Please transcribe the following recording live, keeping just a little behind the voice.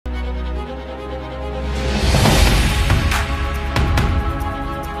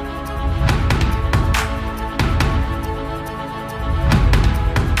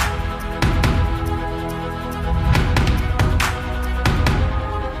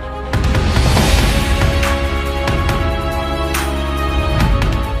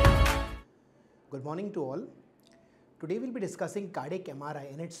morning to all. Today we'll be discussing cardiac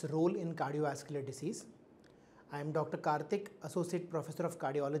MRI and its role in cardiovascular disease. I am Dr. Karthik, Associate Professor of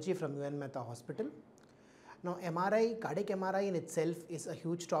Cardiology from UNMICRC Hospital. Now cardiac MRI in itself is a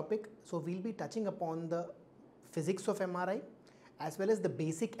huge topic, so we'll be touching upon the physics of MRI as well as the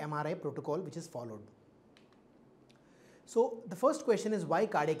basic MRI protocol which is followed. So the first question is, why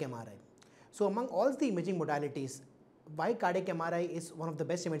cardiac MRI? So among all the imaging modalities, why cardiac MRI is one of the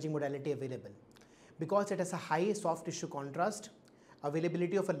best imaging modality available? Because it has a high soft tissue contrast,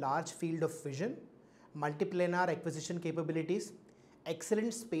 availability of a large field of vision, multiplanar acquisition capabilities,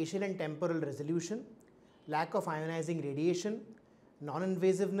 excellent spatial and temporal resolution, lack of ionizing radiation,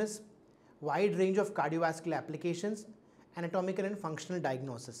 non-invasiveness, wide range of cardiovascular applications, anatomical and functional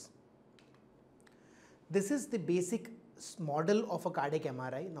diagnosis. This is the basic model of a cardiac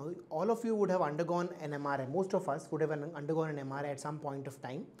MRI. Now, all of you would have undergone an MRI. Most of us would have undergone an MRI at some point of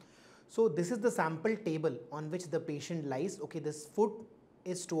time. So this is the sample table on which the patient lies. Okay, this foot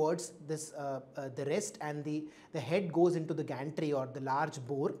is towards this the rest, and the head goes into the gantry or the large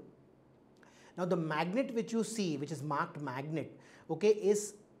bore. Now the magnet which you see, which is marked magnet, okay,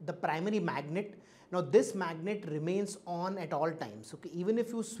 is the primary magnet. Now this magnet remains on at all times. Okay, even if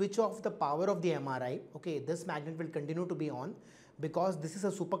you switch off the power of the MRI, okay, this magnet will continue to be on because this is a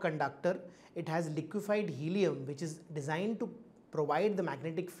superconductor. It has liquefied helium which is designed to provide the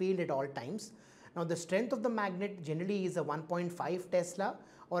magnetic field at all times. Now the strength of the magnet generally is a 1.5 Tesla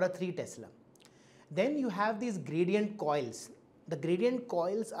or a 3 Tesla. Then you have these gradient coils. The gradient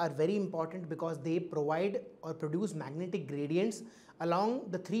coils are very important because they provide or produce magnetic gradients along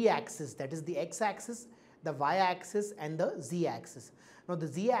the three axes, that is the x-axis, the y-axis and the z-axis. Now the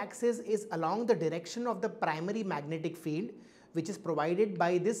z-axis is along the direction of the primary magnetic field which is provided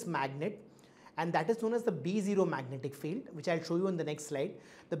by this magnet, and that is known as the B0 magnetic field, which I will show you in the next slide.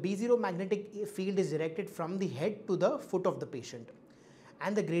 The B0 magnetic field is directed from the head to the foot of the patient.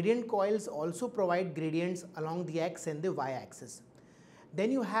 And the gradient coils also provide gradients along the x and the y-axis.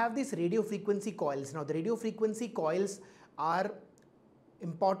 Then you have these radio frequency coils. Now the radio frequency coils are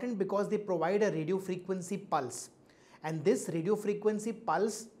important because they provide a radio frequency pulse, and this radio frequency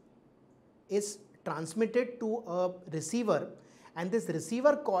pulse is transmitted to a receiver, and this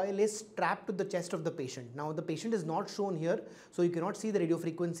receiver coil is strapped to the chest of the patient. Now the patient is not shown here, so you cannot see the radio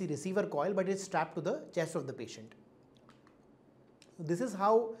frequency receiver coil, but it is strapped to the chest of the patient. This is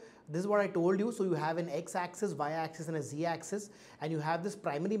what I told you. So you have an x-axis, y-axis and a z-axis, and you have this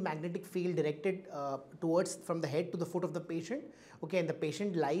primary magnetic field directed towards from the head to the foot of the patient. Okay, and the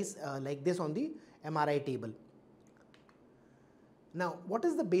patient lies like this on the MRI table. Now, what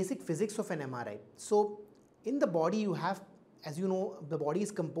is the basic physics of an MRI? So in the body you have, as you know, the body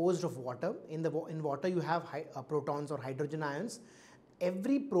is composed of water. In water you have protons or hydrogen ions.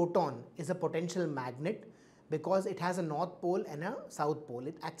 Every proton is a potential magnet because it has a north pole and a south pole.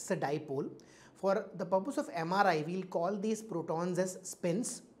 It acts as a dipole. For the purpose of MRI, we will call these protons as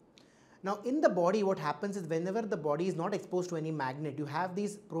spins. Now in the body, what happens is whenever the body is not exposed to any magnet, you have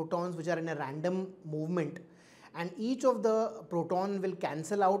these protons which are in a random movement, and each of the proton will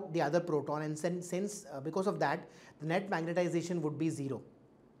cancel out the other proton, and because of that, the net magnetization would be 0.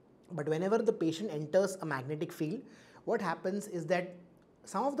 But whenever the patient enters a magnetic field, what happens is that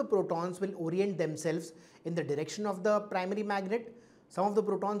some of the protons will orient themselves in the direction of the primary magnet, some of the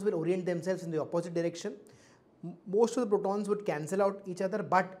protons will orient themselves in the opposite direction. Most of the protons would cancel out each other,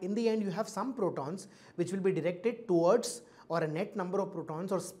 but in the end you have some protons which will be directed towards, or a net number of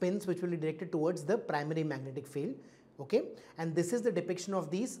protons or spins which will be directed towards the primary magnetic field. Okay, and this is the depiction of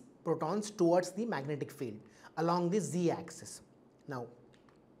these protons towards the magnetic field along the z-axis. Now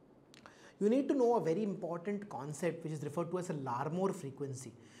you need to know a very important concept which is referred to as a Larmor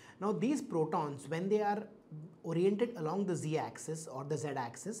frequency. Now these protons, when they are oriented along the z-axis or the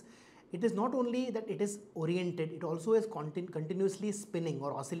z-axis, it is not only that it is oriented, it also is continuously spinning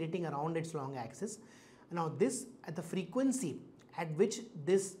or oscillating around its long axis. Now this, at the frequency at which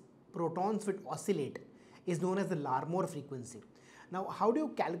this protons would oscillate, is known as the Larmor frequency. Now how do you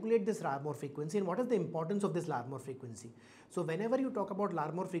calculate this Larmor frequency, and what is the importance of this Larmor frequency? So whenever you talk about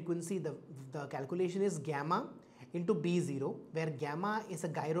Larmor frequency, the calculation is gamma into B0, where gamma is a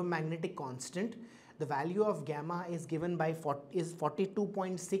gyromagnetic constant. The value of gamma is given by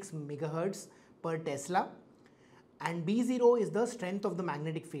 42.6 megahertz per Tesla, and B0 is the strength of the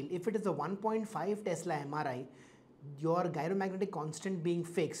magnetic field. If it is a 1.5 Tesla MRI, your gyromagnetic constant being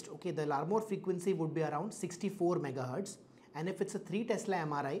fixed, okay, the Larmor frequency would be around 64 megahertz, and if it's a 3 Tesla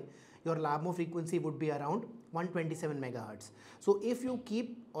MRI, your Larmor frequency would be around 127 megahertz. So if you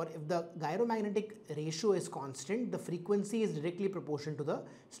keep, or if the gyromagnetic ratio is constant, the frequency is directly proportional to the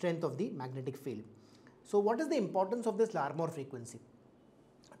strength of the magnetic field. So what is the importance of this Larmor frequency?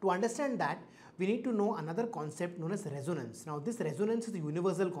 To understand that, we need to know another concept known as resonance. Now this resonance is a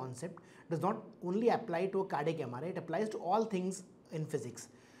universal concept, does not only apply to a cardiac MRI, it applies to all things in physics.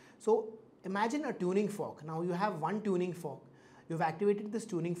 So imagine a tuning fork. Now you have one tuning fork, you have activated this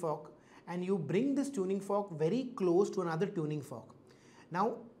tuning fork and you bring this tuning fork very close to another tuning fork.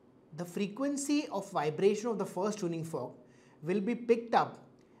 Now the frequency of vibration of the first tuning fork will be picked up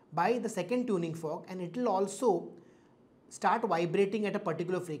by the second tuning fork and it will also start vibrating at a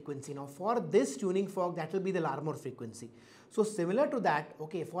particular frequency. Now for this tuning fork, that will be the Larmor frequency. So similar to that,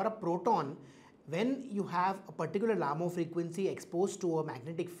 okay, for a proton, when you have a particular Larmor frequency exposed to a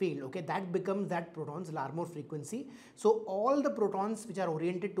magnetic field, okay, that becomes that proton's Larmor frequency. So all the protons which are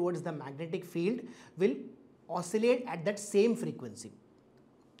oriented towards the magnetic field will oscillate at that same frequency.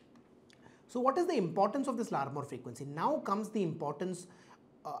 So what is the importance of this Larmor frequency? Now comes the importance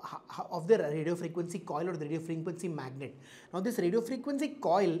of the radio frequency coil or the radio frequency magnet. Now this radio frequency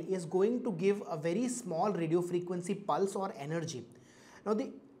coil is going to give a very small radio frequency pulse or energy. Now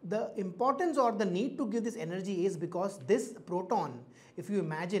the importance or the need to give this energy is because this proton, if you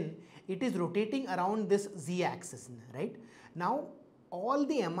imagine, it is rotating around this z-axis, right? Now all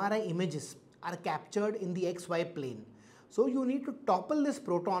the MRI images are captured in the XY plane. So you need to topple this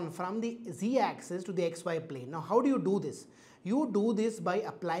proton from the z-axis to the XY plane. Now how do you do this? You do this by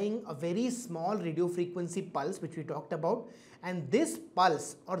applying a very small radio frequency pulse which we talked about, and this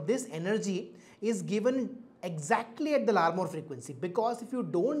pulse or this energy is given exactly at the Larmor frequency, because if you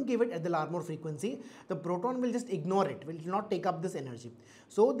don't give it at the Larmor frequency, the proton will just ignore it, will not take up this energy.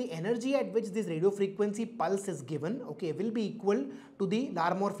 So the energy at which this radio frequency pulse is given, okay, will be equal to the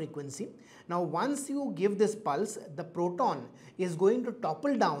Larmor frequency. Now once you give this pulse, the proton is going to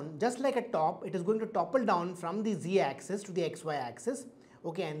topple down, just like a top, it is going to topple down from the z-axis to the xy axis,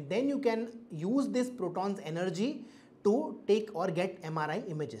 okay, and then you can use this proton's energy to take or get MRI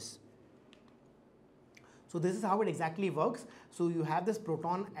images. So this is how it exactly works. So you have this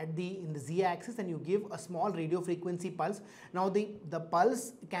proton at in the z-axis and you give a small radio frequency pulse. Now the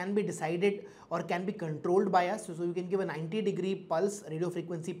pulse can be decided or can be controlled by us. So you can give a 90-degree pulse, radio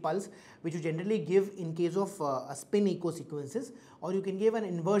frequency pulse, which you generally give in case of a spin echo sequences, or you can give an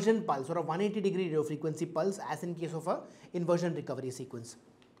inversion pulse or a 180-degree radio frequency pulse as in case of a inversion recovery sequence.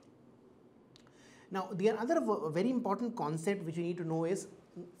 Now the other very important concept which you need to know is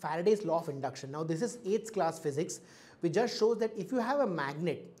Faraday's law of induction. Now this is 8th class physics, which just shows that if you have a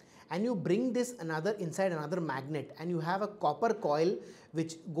magnet and you bring this inside another magnet and you have a copper coil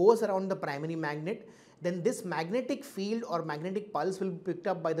which goes around the primary magnet, then this magnetic field or magnetic pulse will be picked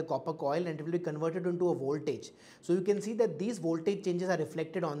up by the copper coil and it will be converted into a voltage. So you can see that these voltage changes are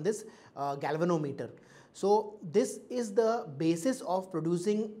reflected on this galvanometer. So this is the basis of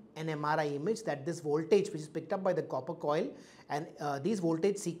producing an MRI image, that this voltage which is picked up by the copper coil, and these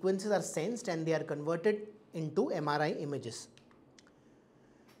voltage sequences are sensed and they are converted into MRI images.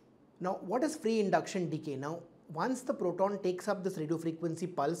 Now what is free induction decay? Now once the proton takes up this radio frequency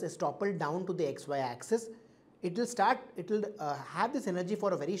pulse, is toppled down to the XY axis, it will have this energy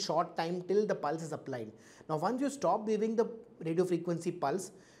for a very short time till the pulse is applied. Now once you stop giving the radio frequency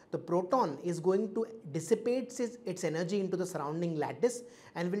pulse, the proton is going to dissipate its energy into the surrounding lattice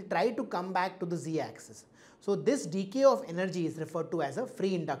and will try to come back to the z-axis. So this decay of energy is referred to as a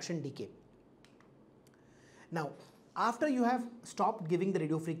free induction decay. Now after you have stopped giving the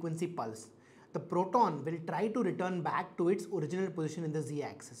radio frequency pulse, the proton will try to return back to its original position in the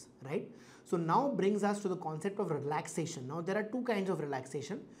z-axis, right? So now brings us to the concept of relaxation. Now there are two kinds of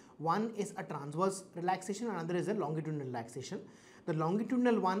relaxation. One is a transverse relaxation, another is a longitudinal relaxation. The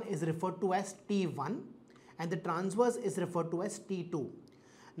longitudinal one is referred to as T1 and the transverse is referred to as T2.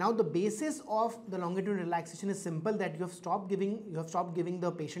 Now the basis of the longitudinal relaxation is simple, that you have stopped giving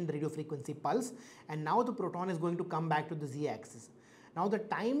the patient the radio frequency pulse and now the proton is going to come back to the z-axis. Now the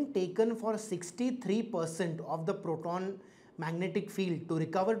time taken for 63% of the proton magnetic field to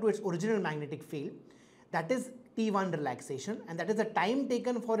recover to its original magnetic field, that is T1 relaxation, and that is the time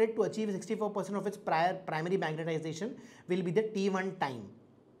taken for it to achieve 64% of its primary magnetization will be the T1 time.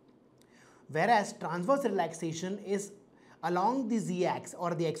 Whereas transverse relaxation is along the z-axis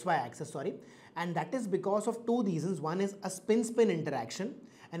or the xy axis, sorry, and that is because of two reasons. One is a spin-spin interaction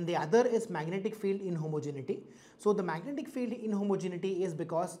and the other is magnetic field inhomogeneity. So the magnetic field inhomogeneity is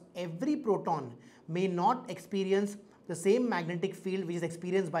because every proton may not experience the same magnetic field which is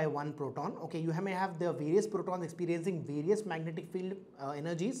experienced by one proton. Okay, you may have the various protons experiencing various magnetic field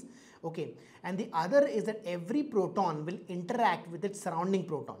energies. Okay, and the other is that every proton will interact with its surrounding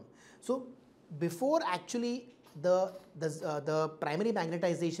proton. So before actually the primary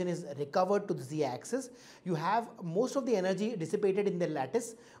magnetization is recovered to the z-axis, you have most of the energy dissipated in the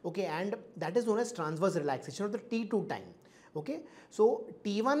lattice, okay, and that is known as transverse relaxation of the T2 time. Okay, so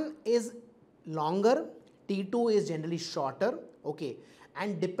T1 is longer, T2 is generally shorter, okay,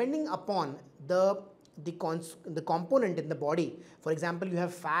 and depending upon the component in the body, for example, you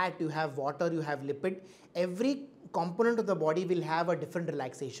have fat, you have water, you have lipid, every component of the body will have a different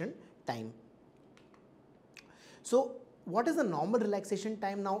relaxation time. So what is the normal relaxation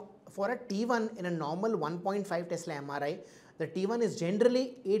time now? For a T1 in a normal 1.5 Tesla MRI, the T1 is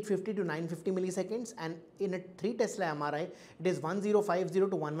generally 850 to 950 milliseconds, and in a 3 Tesla MRI, it is 1050 to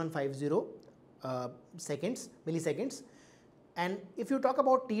 1150 milliseconds. And if you talk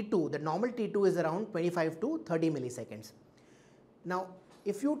about T2, the normal T2 is around 25 to 30 milliseconds. Now,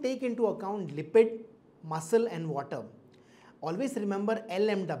 if you take into account lipid, muscle and water, always remember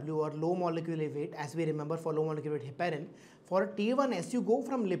LMW or low molecular weight, as we remember for low molecular weight heparin. For T1, as you go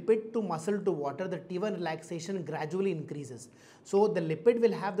from lipid to muscle to water, the T1 relaxation gradually increases. So the lipid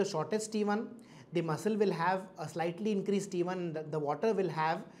will have the shortest T1, the muscle will have a slightly increased T1, and the water will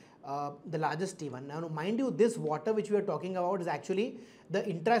have the largest T1. Now mind you, this water which we are talking about is actually the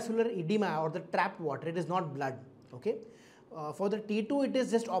intracellular edema or the trapped water. It is not blood. Okay. For the T2, it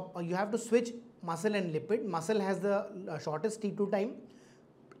is just you have to switch muscle and lipid. Muscle has the shortest T2 time,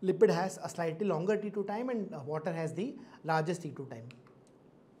 lipid has a slightly longer T2 time, and water has the largest T2 time.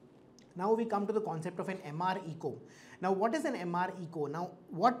 Now we come to the concept of an MR echo. Now what is an MR echo? Now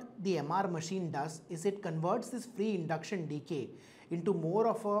what the MR machine does is it converts this free induction decay into more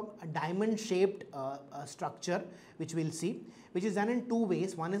of a diamond shaped structure, which we'll see, which is done in two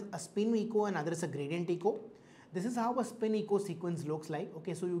ways. One is a spin echo and other is a gradient echo. This is how a spin echo sequence looks like.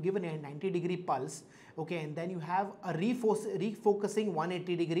 Okay, so you give a 90-degree pulse, okay, and then you have a refocusing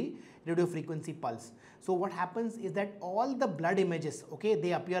 180-degree radio frequency pulse. So what happens is that all the blood images, okay,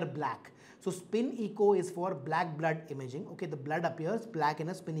 they appear black. So spin echo is for black blood imaging. Okay, the blood appears black in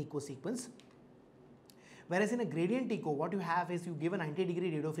a spin echo sequence. Whereas in a gradient echo, what you have is you give a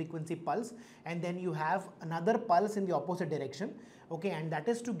 90-degree radio frequency pulse, and then you have another pulse in the opposite direction, okay, and that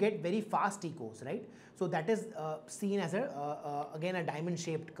is to get very fast echoes, right? So that is seen as again a diamond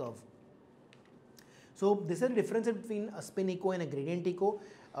shaped curve. So this is the difference between a spin echo and a gradient echo.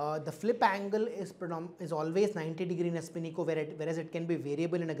 The flip angle is always 90-degree in a spin echo, whereas it can be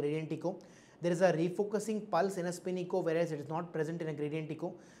variable in a gradient echo. There is a refocusing pulse in a spin echo, whereas it is not present in a gradient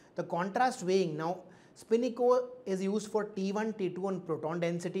echo. The contrast weighing, now spin echo is used for T1, T2 and proton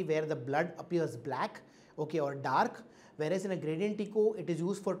density, where the blood appears black, okay, or dark, whereas in a gradient echo it is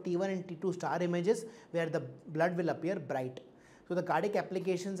used for T1 and T2 star images, where the blood will appear bright. So the cardiac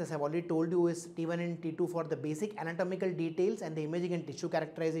applications, as I have already told you, is T1 and T2 for the basic anatomical details and the imaging and tissue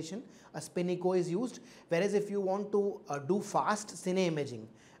characterization. A spin echo is used, whereas if you want to do fast cine imaging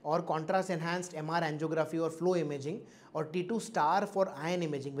or contrast enhanced MR angiography or flow imaging, or T2 star for ion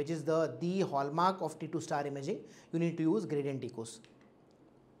imaging, which is the hallmark of T2 star imaging, you need to use gradient echoes.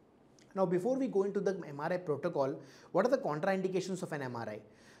 Now before we go into the MRI protocol, what are the contraindications of an MRI?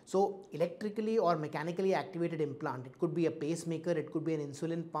 So electrically or mechanically activated implant, it could be a pacemaker, it could be an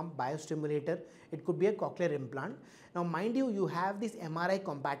insulin pump, biostimulator, it could be a cochlear implant. Now mind you, you have these MRI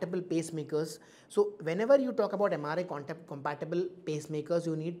compatible pacemakers. So whenever you talk about MRI compatible pacemakers,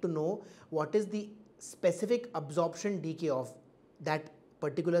 you need to know what is the specific absorption decay of that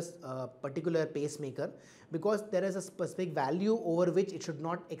particular pacemaker, because there is a specific value over which it should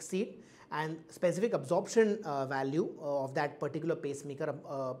not exceed, and specific absorption value of that particular pacemaker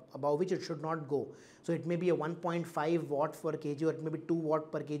above which it should not go. So it may be a 1.5 watt per kg, or it may be 2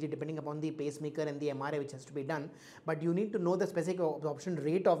 watt per kg, depending upon the pacemaker and the MRI which has to be done. But you need to know the specific absorption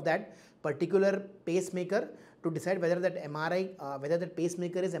rate of that particular pacemaker to decide whether that whether that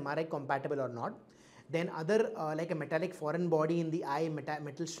pacemaker is MRI compatible or not. Then other like a metallic foreign body in the eye,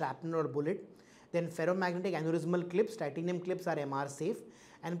 metal shrapnel or bullet. Then ferromagnetic aneurysmal clips, titanium clips are MR safe.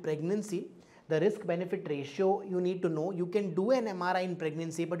 And pregnancy, the risk benefit ratio you need to know. You can do an MRI in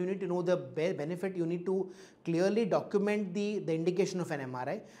pregnancy, but you need to know the benefit. You need to clearly document the indication of an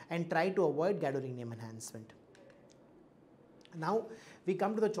MRI and try to avoid gadolinium enhancement. Now we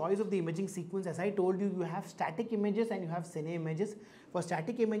come to the choice of the imaging sequence. As I told you, you have static images and you have cine images. For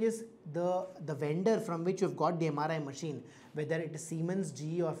static images, the vendor from which you've got the MRI machine, whether it is Siemens,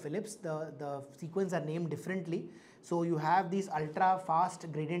 GE or Philips, the sequence are named differently. So you have these ultra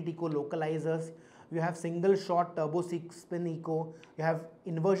fast gradient echo localizers, you have single shot turbo spin echo, you have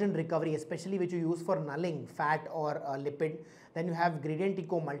inversion recovery, especially which you use for nulling fat or lipid. Then you have gradient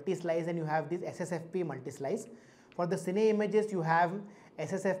echo multi-slice, and you have this SSFP multi-slice. For the cine images, you have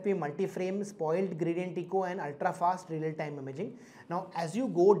SSFP multi-frame, spoiled gradient echo and ultra-fast real-time imaging. Now as you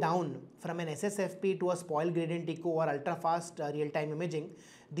go down from an SSFP to a spoiled gradient echo or ultra-fast real-time imaging,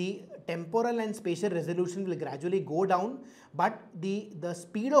 the temporal and spatial resolution will gradually go down, but the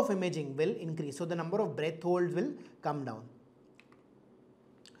speed of imaging will increase. So the number of breath holds will come down.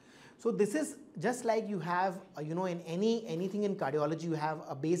 So this is just like you have, in anything in cardiology, you have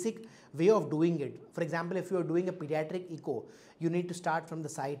a basic way of doing it. For example, if you are doing a pediatric echo, you need to start from the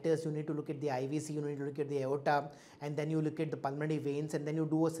situs, you need to look at the IVC, you need to look at the aorta, and then you look at the pulmonary veins, and then you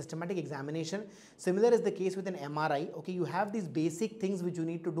do a systematic examination. Similar is the case with an MRI. Okay, you have these basic things which you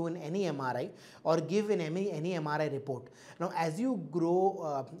need to do in any MRI or give in any MRI report. Now, as you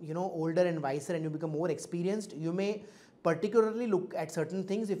grow, older and wiser, and you become more experienced, you may particularly look at certain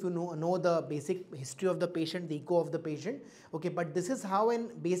things if you know the basic history of the patient, the echo of the patient. Okay, but this is how a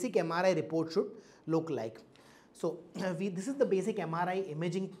basic MRI report should look like. So this is the basic MRI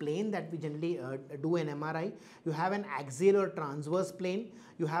imaging plane that we generally do in MRI. You have an axial or transverse plane,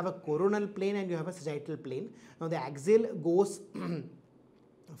 you have a coronal plane, and you have a sagittal plane. Now the axial goes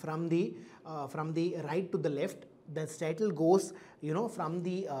from the right to the left. The sagittal goes from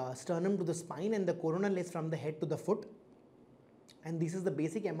the sternum to the spine, and the coronal is from the head to the foot. And this is the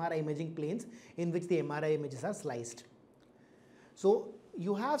basic MRI imaging planes in which the MRI images are sliced. So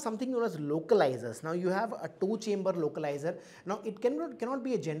you have something known as localizers. Now you have a two-chamber localizer. Now it cannot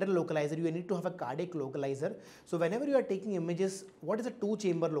be a general localizer. You need to have a cardiac localizer. So whenever you are taking images, what is a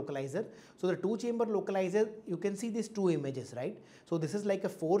two-chamber localizer? So the two-chamber localizer, you can see these two images, right? So this is like a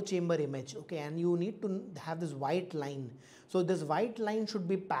four-chamber image, okay, and you need to have this white line. So this white line should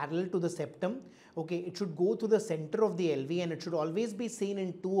be parallel to the septum. Okay, it should go to the center of the LV, and it should always be seen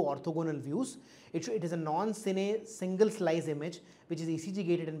in two orthogonal views. It is a non-cine single slice image which is ECG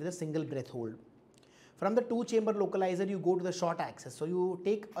gated and with a single breath hold. From the two-chamber localizer, you go to the short axis. So you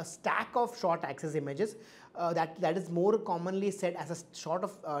take a stack of short axis images that is more commonly said as a short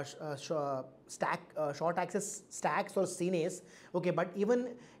axis stacks or cines. Okay, but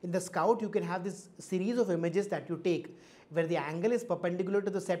even in the Scout, you can have this series of images that you take where the angle is perpendicular to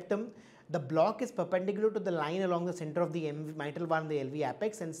the septum. The block is perpendicular to the line along the center of the mitral valve and the LV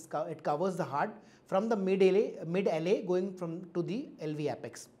apex, and it covers the heart from the mid LA going to the LV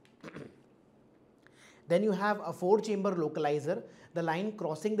apex. Then you have a four-chamber localizer, the line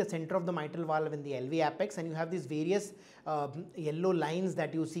crossing the center of the mitral valve in the LV apex, and you have these various yellow lines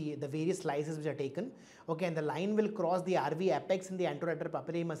that you see, the various slices which are taken. Okay, and the line will cross the RV apex in the anterolateral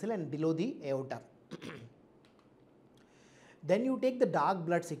papillary muscle and below the aorta. Then you take the dark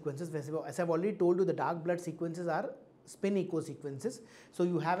blood sequences. As I've already told you, the dark blood sequences are spin echo sequences. So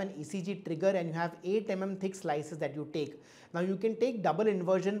you have an ECG trigger, and you have 8 mm thick slices that you take. Now you can take double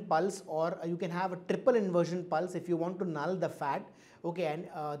inversion pulse, or you can have a triple inversion pulse if you want to null the fat. Okay, and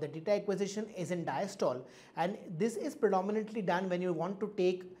the data acquisition is in diastole, and this is predominantly done when you want to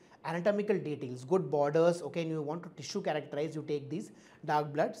take anatomical details, good borders, okay, and you want to tissue characterize, you take these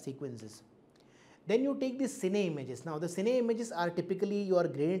dark blood sequences. Then you take these cine images. Now the cine images are typically your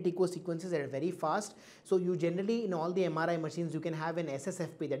gradient echo sequences that are very fast. So you generally, in all the MRI machines, you can have an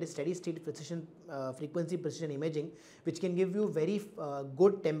SSFP, that is steady state precision frequency precision imaging, which can give you very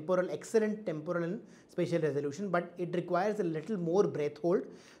good excellent temporal and spatial resolution, but it requires a little more breath hold.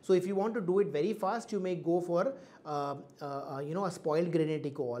 So if you want to do it very fast, you may go for a spoiled gradient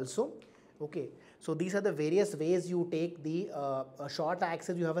echo also. Okay. So these are the various ways you take the short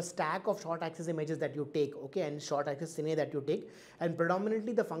axis. You have a stack of short axis images that you take, okay, and short axis cine that you take. And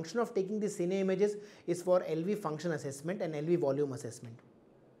predominantly the function of taking the cine images is for LV function assessment and LV volume assessment.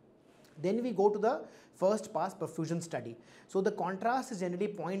 Then we go to the first pass perfusion study. So the contrast is generally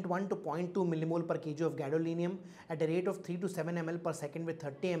 0.1 to 0.2 millimole per kg of gadolinium at a rate of 3 to 7 ml per second with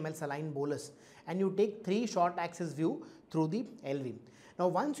 30 ml saline bolus. And you take 3 short axis view through the LV. Now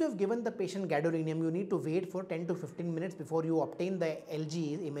once you have given the patient gadolinium, you need to wait for 10 to 15 minutes before you obtain the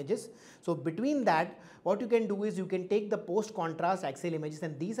LG images. So between that, what you can do is you can take the post-contrast axial images,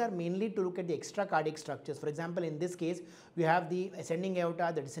 and these are mainly to look at the extracardiac structures. For example, in this case, you have the ascending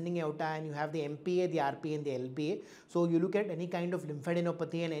aorta, the descending aorta, and you have the MPA, the RPA, and the LPA. So you look at any kind of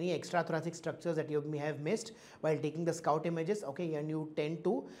lymphadenopathy and any extrathoracic structures that you may have missed while taking the Scout images, okay, and you tend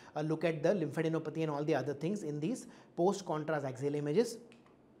to look at the lymphadenopathy and all the other things in these post-contrast axial images.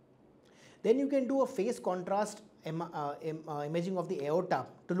 Then you can do a phase contrast imaging of the aorta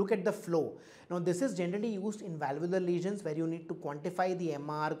to look at the flow. Now this is generally used in valvular lesions where you need to quantify the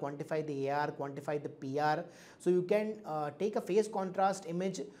MR, quantify the AR, quantify the PR. So you can take a phase contrast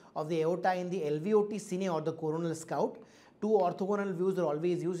image of the aorta in the LVOT cine or the coronal Scout, two orthogonal views are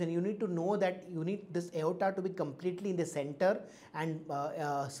always used, and you need to know that you need this aorta to be completely in the center and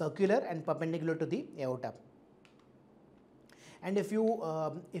circular and perpendicular to the aorta. And if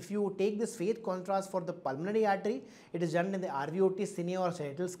you take this phase contrast for the pulmonary artery, it is done in the RVOT, cine or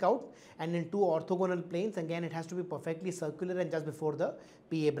sagittal scout, and in two orthogonal planes. Again, it has to be perfectly circular and just before the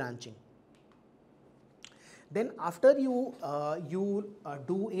PA branching. Then after you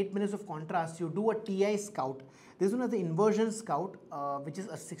do 8 minutes of contrast, you do a TI scout. This one is the inversion scout, which is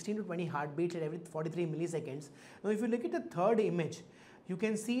a 16 to 20 heartbeats at every 43 milliseconds. Now, if you look at the third image, you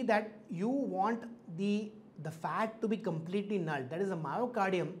can see that you want the fat to be completely null. That is, the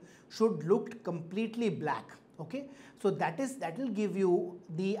myocardium should look completely black. Okay, so that will give you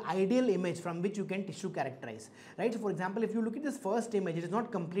the ideal image from which you can tissue characterize, right? So for example, if you look at this first image, it is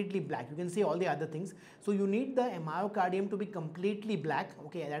not completely black. You can see all the other things. So you need the myocardium to be completely black.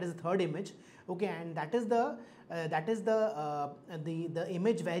 Okay, that is the third image. Okay, and that is the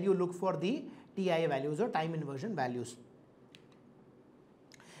image where you look for the TI values or time inversion values.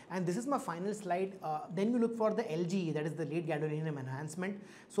 And this is my final slide. Then you look for the LGE, that is the late gadolinium enhancement.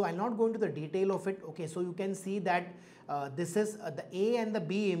 So I'll not go into the detail of it. Okay, so you can see that this is the A and the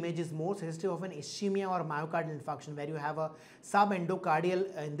B image is more suggestive of an ischemia or myocardial infarction, where you have a subendocardial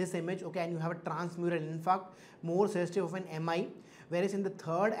in this image. Okay, and you have a transmural infarct, more suggestive of an MI. Whereas in the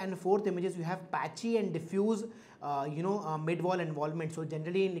third and fourth images, you have patchy and diffuse mid-wall involvement. So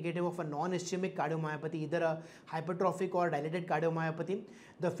generally indicative of a non-ischemic cardiomyopathy, either a hypertrophic or dilated cardiomyopathy.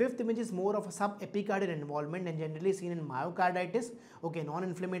 The fifth image is more of a subepicardial involvement and generally seen in myocarditis. Okay,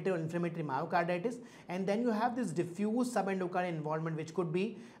 non-inflammatory or inflammatory myocarditis. And then you have this diffuse subendocardial involvement, which could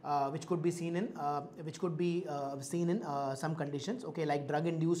be seen in some conditions. Okay, like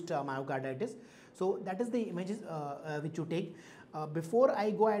drug-induced myocarditis. So that is the images which you take. Before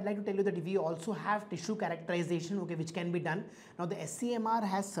I go, I'd like to tell you that we also have tissue characterization, okay, which can be done. Now the SCMR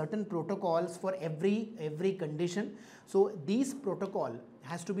has certain protocols for every condition. So these protocol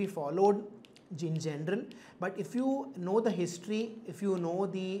has to be followed in general, but if you know the history, if you know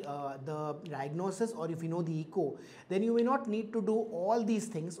the diagnosis, or if you know the echo, then you may not need to do all these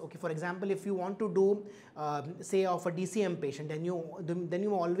things. Okay, for example, if you want to do say of a DCM patient, then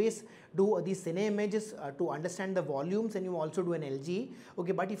you always do these cine images to understand the volumes, and you also do an LG.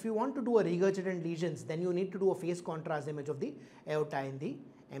 Okay, but if you want to do a regurgitant lesions, then you need to do a phase contrast image of the aorta in the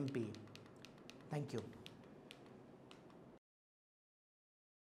MP. Thank you.